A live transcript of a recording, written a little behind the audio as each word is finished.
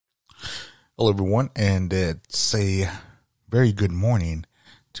Hello, everyone, and it's a very good morning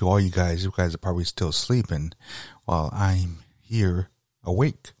to all you guys. You guys are probably still sleeping while I'm here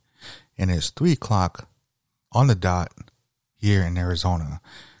awake, and it's 3 o'clock on the dot here in Arizona.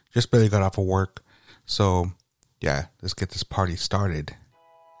 Just barely got off of work, so yeah, let's get this party started.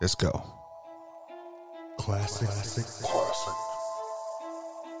 Let's go. Classic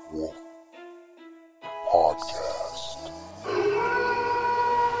Wolf Podcast.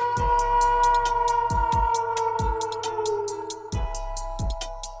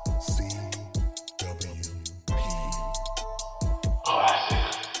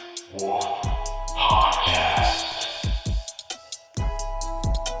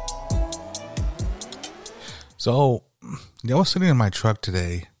 So, I was sitting in my truck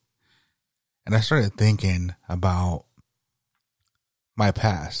today, and I started thinking about my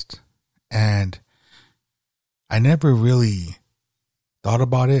past, and I never really thought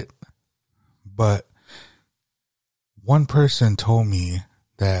about it, but one person told me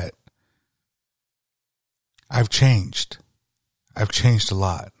that I've changed. I've changed a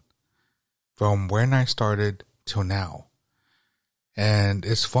lot from when I started till now. And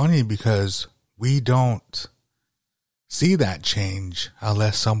it's funny because we don't see that change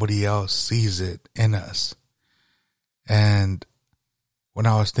unless somebody else sees it in us. And when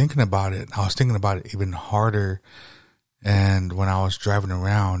I was thinking about it, I was thinking about it even harder. And when I was driving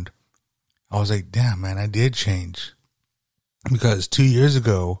around, I was like, damn, man, I did change. Because 2 years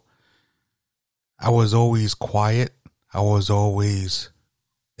ago, I was always quiet. I was always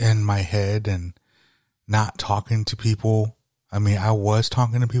in my head and not talking to people. I mean, I was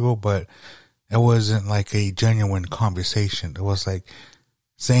talking to people, but it wasn't like a genuine conversation. It was like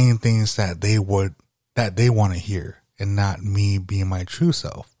saying things that they want to hear and not me being my true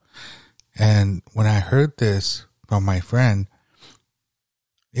self. And when I heard this from my friend,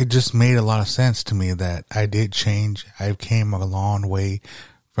 it just made a lot of sense to me that I did change. I came a long way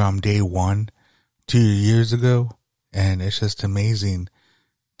from day one 2 years ago. And it's just amazing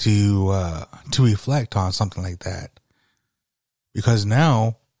to reflect on something like that. Because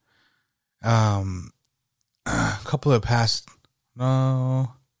now, a couple of past,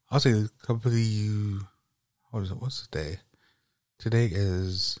 I'll say a couple of, what is it? What's the day? Today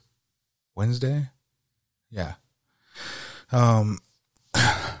is Wednesday. Yeah.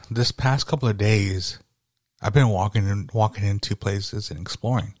 This past couple of days, I've been walking into places and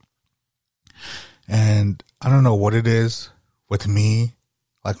exploring. And I don't know what it is with me.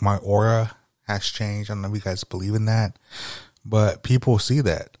 Like my aura has changed. I don't know if you guys believe in that, but people see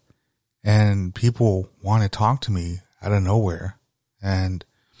that. And people want to talk to me out of nowhere. And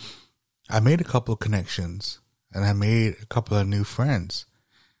I made a couple of connections and I made a couple of new friends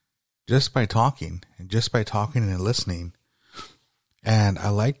just by talking and listening. And I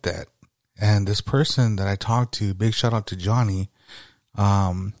like that. And this person that I talked to, big shout out to Johnny,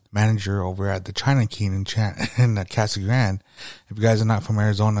 manager over at the China King in Casa Grande. If you guys are not from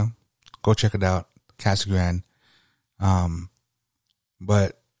Arizona, go check it out, Casa Grande.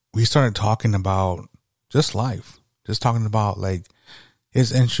 But we started talking about just life, just talking about like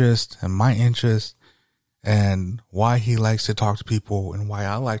his interest and my interest and why he likes to talk to people and why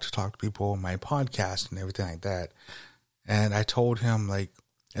I like to talk to people in my podcast and everything like that. And I told him, like,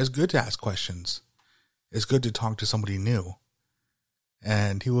 it's good to ask questions. It's good to talk to somebody new.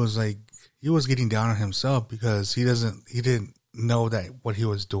 And he was getting down on himself because he didn't know that what he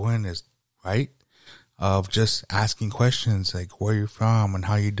was doing is right. Of just asking questions like where you're from and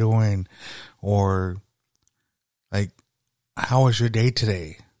how you doing, or like how was your day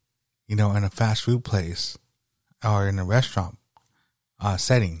today, in a fast food place or in a restaurant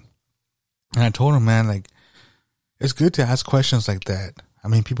setting. And I told him, man, like it's good to ask questions like that. I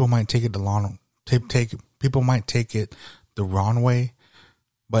mean, people might take it people might take it the wrong way,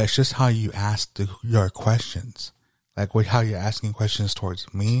 but it's just how you ask your questions, like how you're asking questions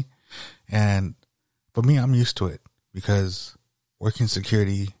towards me. And for me, I'm used to it because working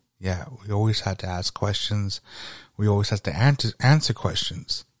security, yeah, we always had to ask questions. We always have to answer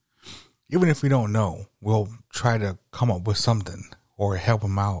questions. Even if we don't know, we'll try to come up with something or help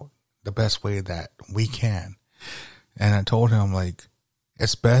them out the best way that we can. And I told him, like,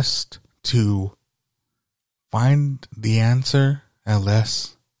 it's best to find the answer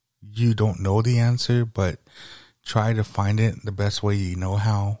unless you don't know the answer, but try to find it the best way you know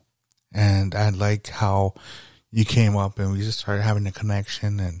how. And I like how you came up and we just started having a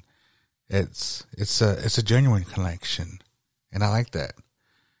connection, and it's a genuine connection. And I like that.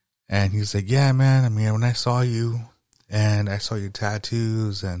 And he's like, yeah, man, I mean, when I saw you and I saw your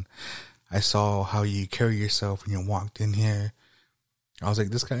tattoos and I saw how you carry yourself when you walked in here, I was like,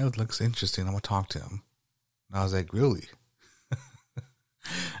 this guy looks interesting. I'm going to talk to him. And I was like, really?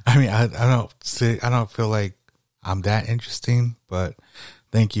 I mean, I don't feel like I'm that interesting, but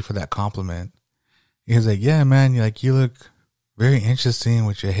thank you for that compliment. He was like, yeah, man, you look very interesting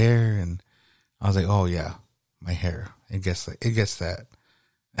with your hair. And I was like, oh yeah, my hair. It gets that.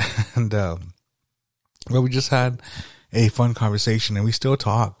 And, but we just had a fun conversation and we still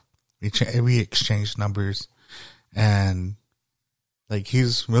talk. We exchanged numbers and like,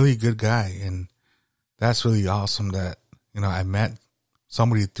 he's a really good guy. And that's really awesome that, I met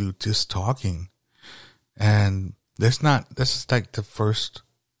somebody through just talking. And this is like the first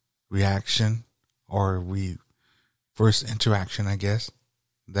reaction or first interaction, I guess,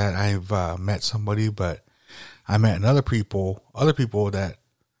 that I've met somebody, but I met other people that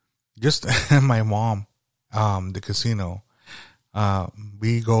just my mom, the casino,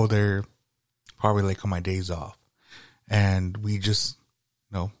 we go there probably like on my days off and we just,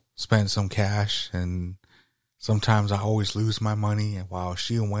 spend some cash, and sometimes I always lose my money while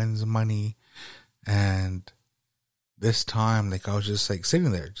she wins money. And this time, like, I was just like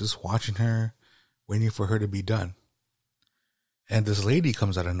sitting there, just watching her, waiting for her to be done. And this lady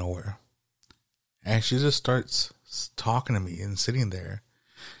comes out of nowhere and she just starts talking to me and sitting there.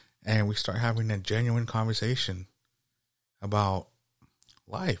 And we start having a genuine conversation about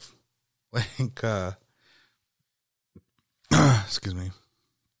life. Like, excuse me.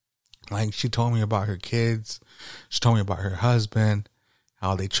 Like, she told me about her kids. She told me about her husband,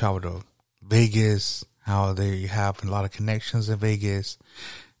 how they travel to Vegas, how they have a lot of connections in Vegas,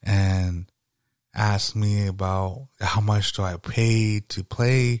 and asked me about how much do I pay to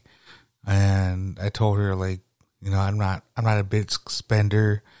play. And I told her, like, I'm not a big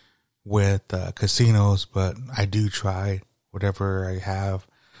spender with casinos, but I do try whatever I have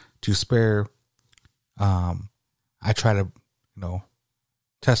to spare. I try to,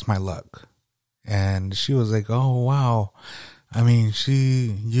 test my luck. And she was like, oh, wow. I mean,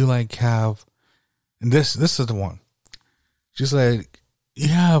 you like have, and this is the one. She's like, you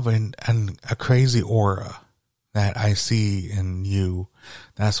have a crazy aura that I see in you.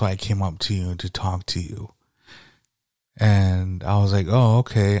 That's why I came up to you to talk to you. And I was like, oh,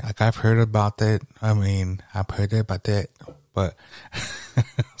 okay. Like, I've heard about that. I mean, I've heard about that, but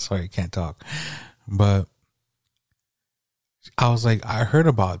sorry, I can't talk. But I was like, I heard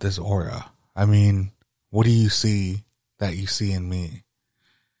about this aura. I mean, what do you see that you see in me?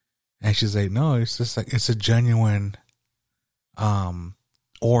 And she's like, no, it's just like, it's a genuine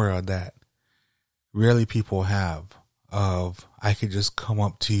aura that rarely people have of, I could just come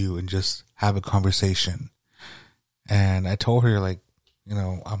up to you and just have a conversation. And I told her, like,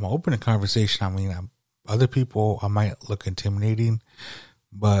 I'm open to conversation. I mean, other people, I might look intimidating,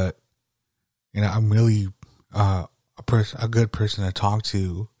 but, I'm really a good person to talk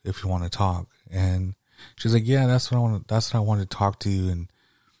to if you want to talk. And she's like, yeah, that's what I want to talk to you and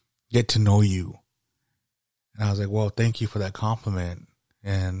get to know you. And I was like, well, thank you for that compliment.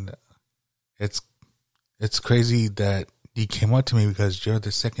 And it's crazy that you came up to me because you're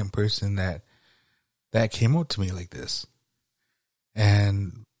the second person that came up to me like this.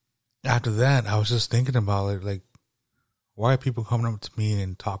 And after that, I was just thinking about it, like, why are people coming up to me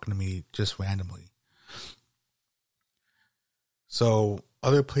and talking to me just randomly? So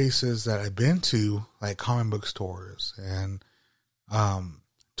other places that I've been to, like comic book stores and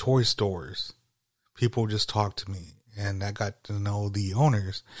toy stores, people just talk to me, and I got to know the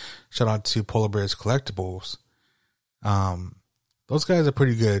owners. Shout out to Polar Bears Collectibles. Those guys are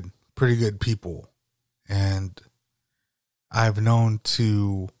pretty good people. And I've known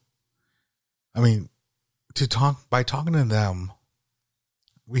by talking to them,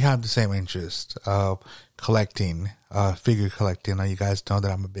 we have the same interest of collecting, figure collecting. Now, you guys know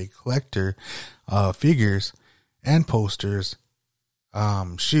that I'm a big collector of figures and posters,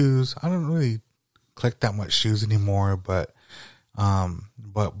 shoes. I don't really collect that much shoes anymore, but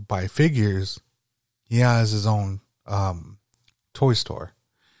by figures, he has his own toy store.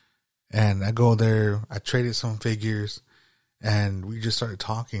 And I go there, I traded some figures, and we just started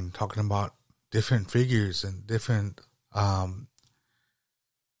talking about different figures and different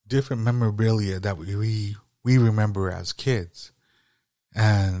memorabilia that we remember as kids.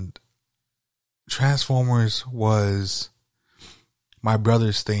 And Transformers was my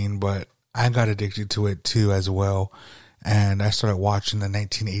brother's thing, but I got addicted to it too as well. And I started watching the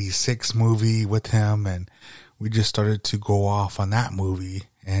 1986 movie with him, and we just started to go off on that movie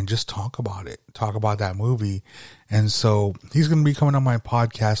and just talk about that movie. And so he's going to be coming on my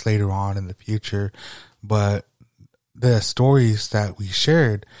podcast later on in the future, but the stories that we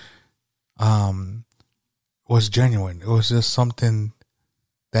shared was genuine. It was just something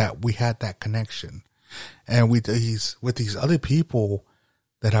that we had that connection. And with these other people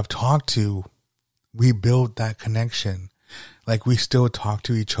that I've talked to, we built that connection. Like, we still talk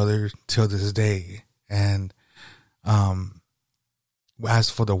to each other till this day. And as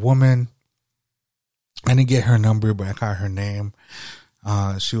for the woman, I didn't get her number, but I got her name.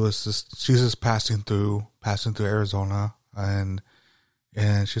 She was just passing through Arizona, and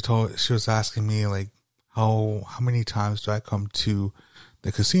she was asking me, like, how many times do I come to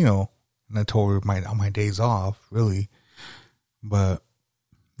the casino? And I told her on my days off, really. But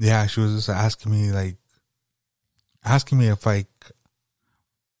yeah, she was just asking me if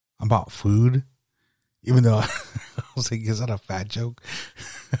about food, even though I was like, is that a fat joke?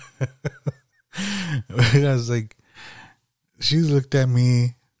 I was like, she looked at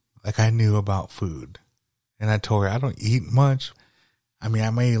me like I knew about food. And I told her I don't eat much. I mean, I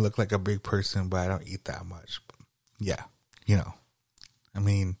may look like a big person, but I don't eat that much. But yeah, I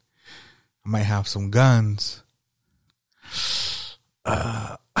mean, I might have some guns.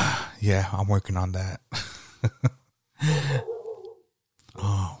 Yeah, I'm working on that.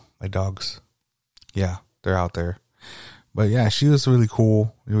 Oh, my dogs. Yeah, they're out there. But yeah, she was really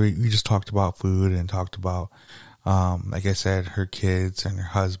cool. We just talked about food and talked about, like I said, her kids and her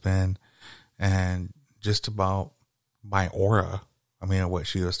husband, and just about my aura. I mean, what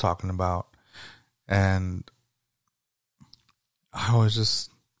she was talking about. And I was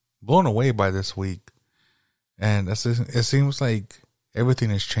just blown away by this week. And it seems like everything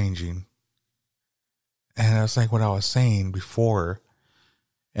is changing. And it's like what I was saying before.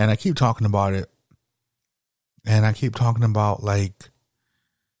 And I keep talking about it. And I keep talking about, like,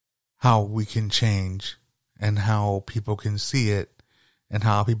 how we can change and how people can see it and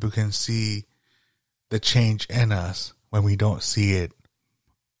how people can see the change in us when we don't see it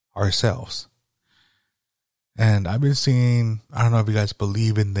ourselves. And I've been seeing, I don't know if you guys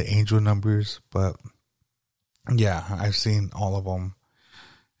believe in the angel numbers, but yeah, I've seen all of them.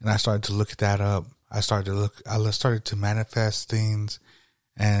 And I started to look that up. I started to manifest things,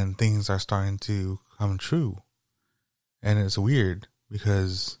 and things are starting to come true. And it's weird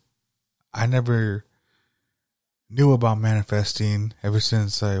because I never knew about manifesting ever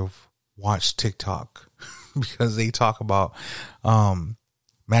since I've watched TikTok, because they talk about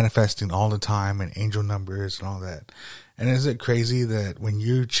manifesting all the time and angel numbers and all that. And is it crazy that when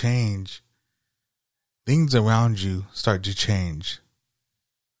you change, things around you start to change?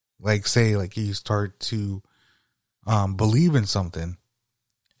 Like, say, like, you start to believe in something,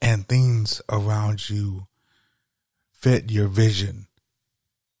 and things around you fit your vision.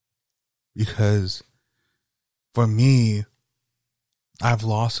 Because for me, I've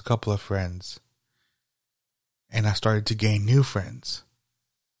lost a couple of friends, and I started to gain new friends.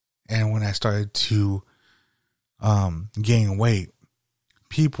 And when I started to gain weight,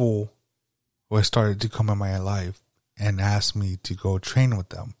 people started to come in my life and ask me to go train with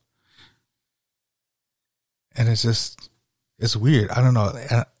them. And it's weird. I don't know.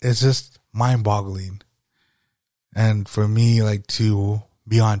 It's just mind-boggling. And for me, like, to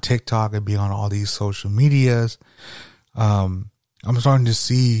be on TikTok and be on all these social medias, I'm starting to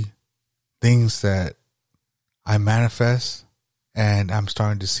see things that I manifest, and I'm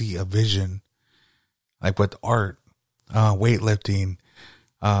starting to see a vision, like with art, weightlifting.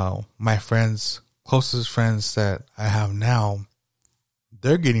 My friends, closest friends that I have now,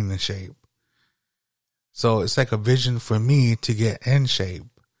 they're getting in shape. So it's like a vision for me to get in shape.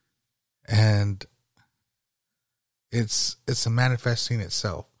 And it's a manifesting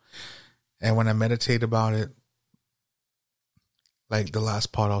itself. And when I meditate about it, like the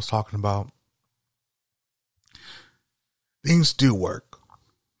last part I was talking about, things do work.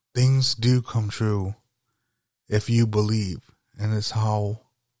 Things do come true if you believe. And it's how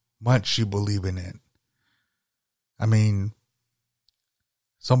much you believe in it. I mean,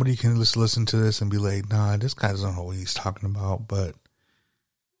 somebody can just listen to this and be like, nah, this guy doesn't know what he's talking about. But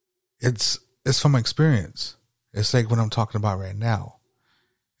it's from experience. It's like what I'm talking about right now.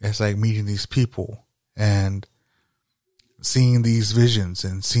 It's like meeting these people and seeing these visions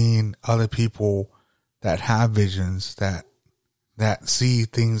and seeing other people that have visions, that see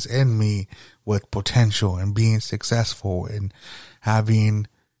things in me with potential and being successful and having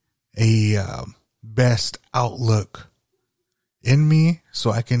a best outlook in me,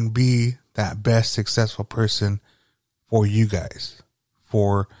 so I can be that best successful person for you guys,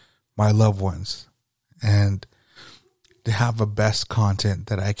 for my loved ones, and to have the best content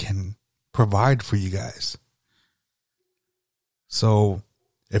that I can provide for you guys. So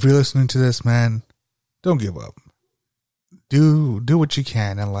if you're listening to this, man, don't give up. Do what you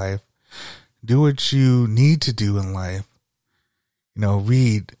can in life. Do what you need to do in life.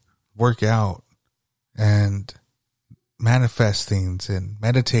 read, work out, and manifest things and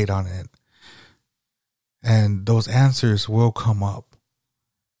meditate on it. And those answers will come up.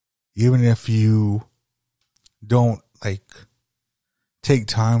 Even if you don't take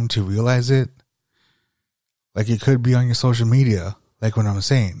time to realize it. It could be on your social media, like what I'm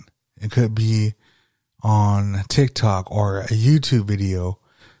saying. It could be on TikTok or a YouTube video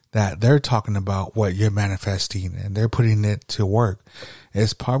that they're talking about what you're manifesting and they're putting it to work.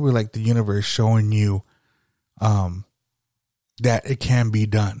 It's probably like the universe showing you that it can be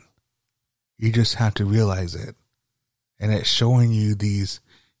done. You just have to realize it. And it's showing you these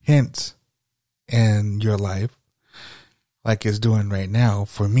hints in your life, like it's doing right now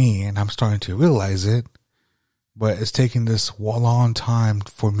for me, and I'm starting to realize it. But it's taking this long time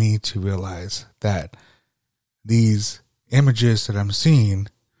for me to realize that these images that I'm seeing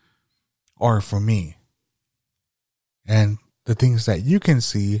are for me. And the things that you can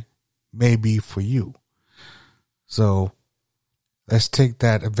see may be for you. So let's take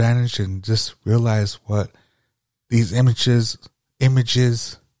that advantage and just realize what these images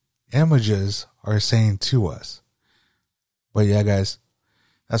are saying to us. But yeah, guys,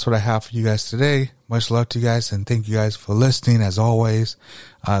 that's what I have for you guys today. Much love to you guys, and thank you guys for listening. As always,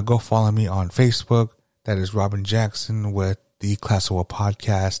 go follow me on Facebook. That is Robin Jackson with the Classical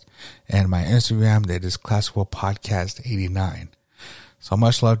Podcast, and my Instagram, that is Classical Podcast 89. So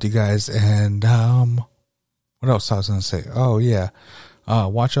much love to you guys. And what else I was going to say? Oh yeah,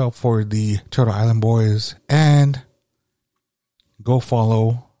 watch out for the Turtle Island Boys, and go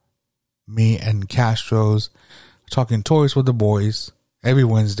follow me and Castro's Talking Toys with the Boys every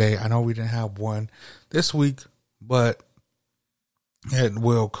Wednesday. I know we didn't have one this week, but it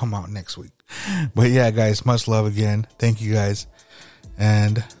will come out next week. But yeah, guys, much love again. Thank you guys.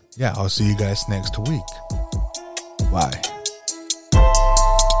 And yeah, I'll see you guys next week. Bye.